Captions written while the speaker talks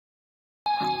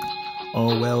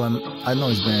Oh well, I know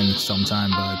it's been some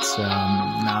time, but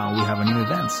now we have a new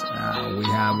event. We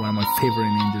have one of my favorite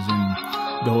ninjas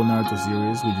in the whole Naruto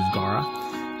series, which is Gaara.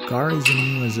 Gaara is the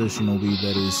newest shinobi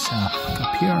that is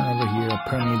appearing over here.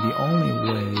 Apparently, the only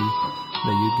way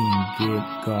that you can get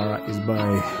Gaara is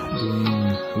by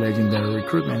doing legendary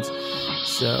recruitment.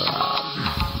 So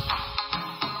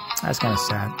that's kind of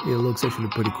sad. It looks actually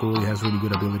pretty cool. It has really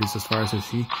good abilities as far as I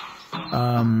see.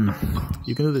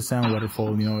 You can do the sound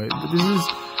waterfall, you know. This is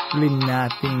really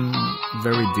nothing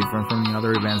very different from the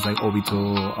other events like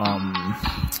Obito,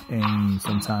 and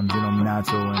sometimes, you know,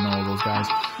 Minato and all those guys.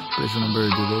 Please remember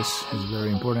to do this, it's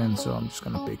very important. So I'm just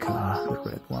gonna pick the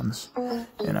red ones,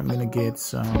 and I'm gonna get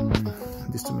some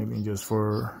this to maybe just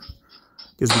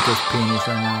because Pain is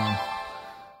right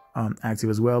now active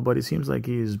as well, but it seems like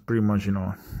he's pretty much, you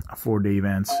know, a 4-day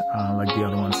event like the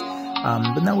other ones.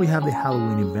 But now we have the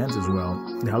Halloween event as well.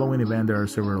 The Halloween event, there are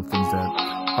several things that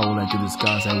I would like to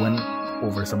discuss. I went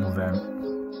over some of them,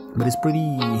 but it's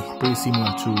pretty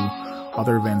similar to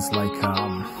other events like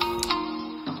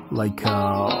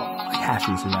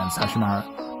Hashi's events,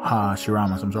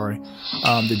 Shirama's, I'm sorry.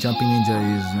 The Jumping Ninja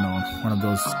is, you know, one of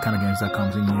those kind of games that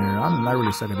comes in here. I'm not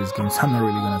really stuck at these games, so I'm not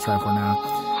really gonna try for now.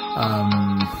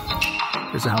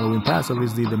 There's a Halloween pass.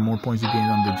 Obviously, the more points you gain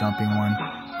on the jumping one,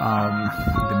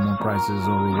 the more prizes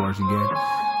or rewards you get.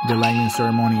 The lightning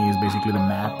ceremony is basically the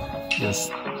map.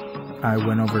 I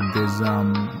went over these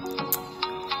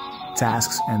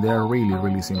tasks, and they're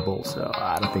really simple. So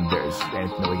I don't think there's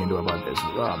anything that we can do about this.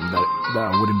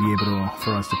 That wouldn't be able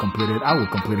for us to complete it. I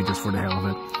would complete it just for the hell of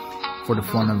it, for the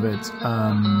fun of it.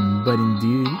 But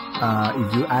indeed,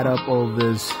 if you add up all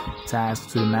these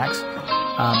tasks to the max,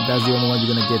 that's the only one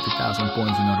you're gonna get 2,000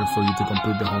 points in order for you to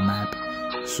complete the whole map.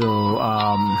 So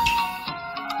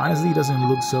honestly, it doesn't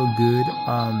look so good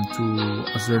to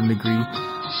a certain degree,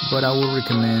 but I would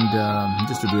recommend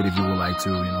just to do it if you would like to,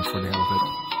 you know, for the hell of it.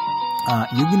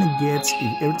 You're gonna get,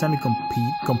 every time you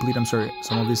complete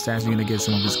some of these tasks, you're gonna get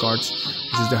some of these cards,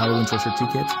 which is the Halloween treasure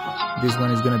ticket. This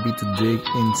one is gonna be to dig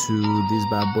into this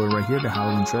bad boy right here, the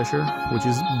Halloween treasure, which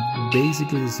is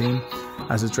basically the same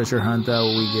as the treasure hunt that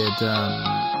we get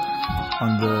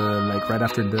on the, like, right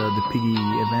after the piggy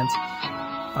event.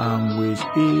 Which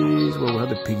is, well, we'll have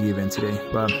the piggy event today,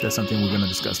 but that's something we're going to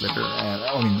discuss later.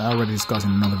 I mean, I already discussed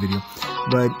in another video.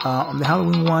 But on the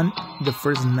Halloween one, the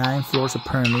first 9 floors,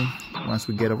 apparently, once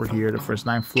we get over here, the first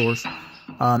 9 floors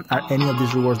are any of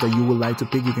these rewards that you would like to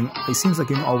pick. You can, it seems like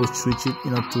you can always switch it,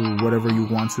 you know, to whatever you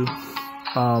want to.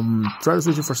 Try to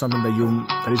switch it for something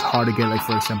that is hard to get, like,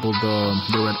 for example,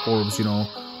 the red orbs, you know,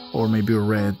 or maybe a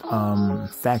red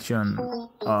faction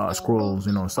scrolls,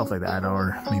 you know, stuff like that,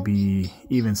 or maybe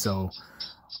even so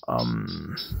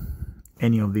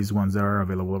any of these ones that are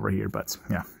available over here. But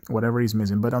yeah, whatever is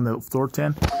missing. But on the floor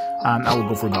 10, I will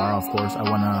go for Gaara, of course. I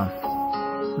want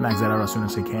to max that out as soon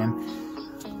as I can.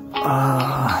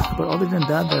 But other than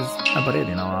that, that's about it,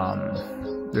 you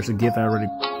know. There's a gift, I already,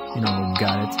 you know,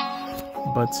 got it,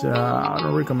 but I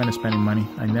don't recommend spending money.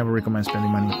 I never recommend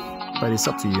spending money, but it's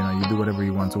up to you, you know. You do whatever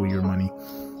you want to with your money.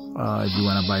 If you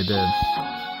want to buy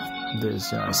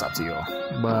this, you know, it's up to you.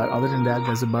 But other than that,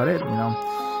 that's about it, you know.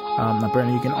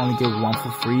 Apparently you can only get one for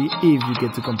free if you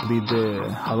get to complete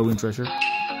the Halloween treasure.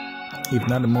 If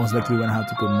not, the most likely you're gonna have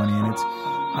to put money in it.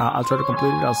 I'll try to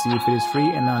complete it. I'll see if it is free,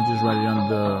 and I'll just write it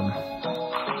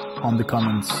on the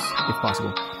comments if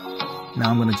possible. Now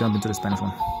I'm gonna jump into the Spanish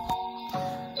one.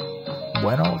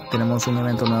 Bueno, tenemos un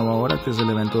evento nuevo ahora, que es el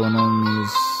evento de uno de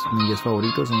mis ninjas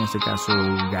favoritos, en este caso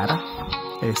Gaara.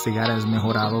 Este Gaara es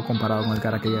mejorado comparado con el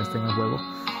Gaara que ya está en el juego.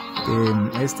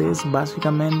 Este es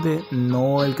básicamente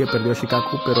no el que perdió a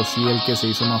Shikaku, pero sí el que se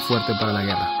hizo más fuerte para la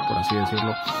guerra, por así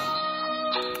decirlo.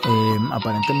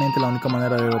 Aparentemente la única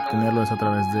manera de obtenerlo es a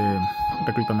través de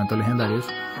reclutamientos legendarios.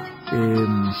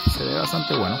 Se ve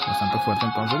bastante bueno, bastante fuerte,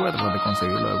 entonces voy a tratar de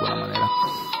conseguirlo de alguna manera.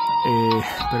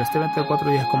 Pero este evento de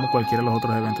 4 días, como cualquiera de los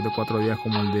otros eventos de 4 días,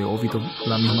 como el de Obito,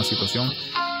 la misma situación.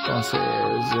 Entonces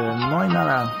no hay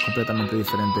nada completamente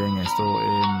diferente en esto.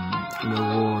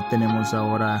 Luego tenemos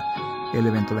ahora el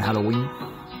evento de Halloween.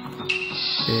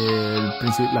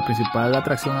 La principal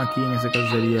atracción aquí en este caso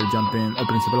sería el jumping, el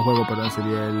principal juego, perdón,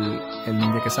 sería el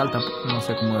ninja que salta. No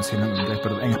sé cómo decirlo en inglés,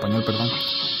 en español, perdón.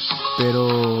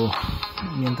 Pero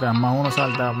mientras más uno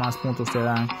salta, más puntos te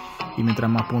dan, y mientras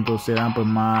más puntos te dan, pues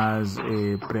más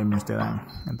premios te dan.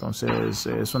 Entonces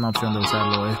es una opción de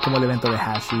usarlo. Es como el evento de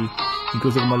Hashi,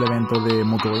 incluso como el evento de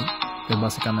Motoi, es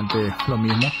básicamente lo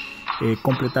mismo.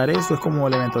 Completar esto es como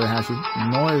el evento de Hashi.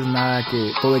 No es nada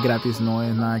que, todo es gratis, no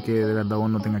es nada que de verdad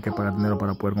uno tenga que pagar dinero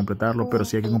para poder completarlo, pero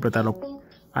sí hay que completarlo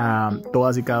a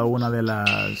todas y cada una de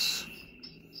las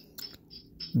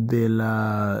de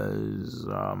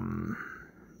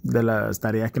las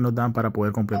tareas que nos dan para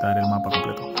poder completar el mapa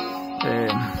completo.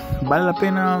 ¿Vale la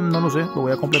pena? No lo sé, lo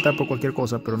voy a completar por cualquier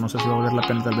cosa, pero no sé si va a valer la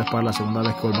pena tal vez para la segunda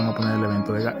vez que vuelvan a poner el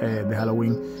evento de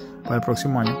Halloween para el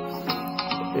próximo año.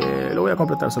 Lo voy a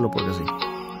completar solo porque sí.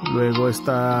 Luego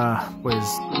está pues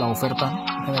la oferta.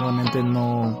 Generalmente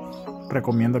no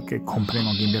recomiendo que compren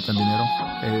o que inviertan dinero.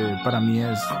 Para mí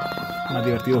es más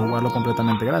divertido jugarlo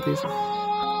completamente gratis.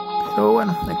 Pero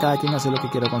bueno, cada quien hace lo que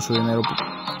quiera con su dinero.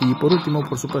 Y por último,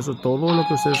 por supuesto, todo lo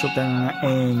que ustedes obtengan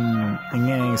en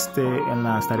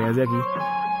las tareas de aquí,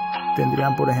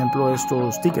 tendrían, por ejemplo,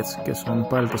 estos tickets que son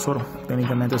para el tesoro.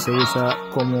 Técnicamente se usa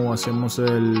como hacemos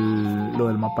lo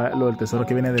del mapa, lo del tesoro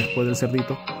que viene después del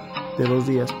cerdito de 2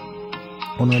 días.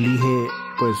 Uno elige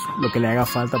pues lo que le haga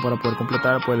falta para poder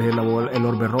completar. Puede elegir el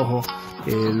orbe rojo,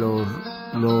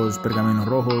 los pergaminos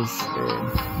rojos,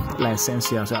 la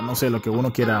esencia, o sea, no sé, lo que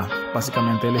uno quiera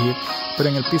básicamente elegir. Pero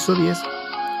en el piso 10,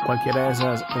 cualquiera de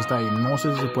esas está ahí. No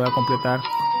sé si se pueda completar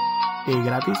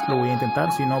gratis, lo voy a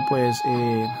intentar. Si no, pues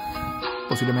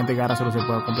posiblemente Gaara solo se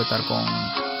pueda completar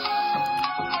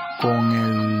con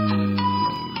el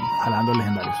jalando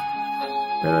legendarios.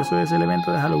 Pero eso es el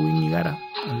evento de Halloween y Gaara.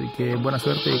 Así que buena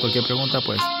suerte, y cualquier pregunta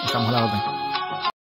pues estamos a la orden.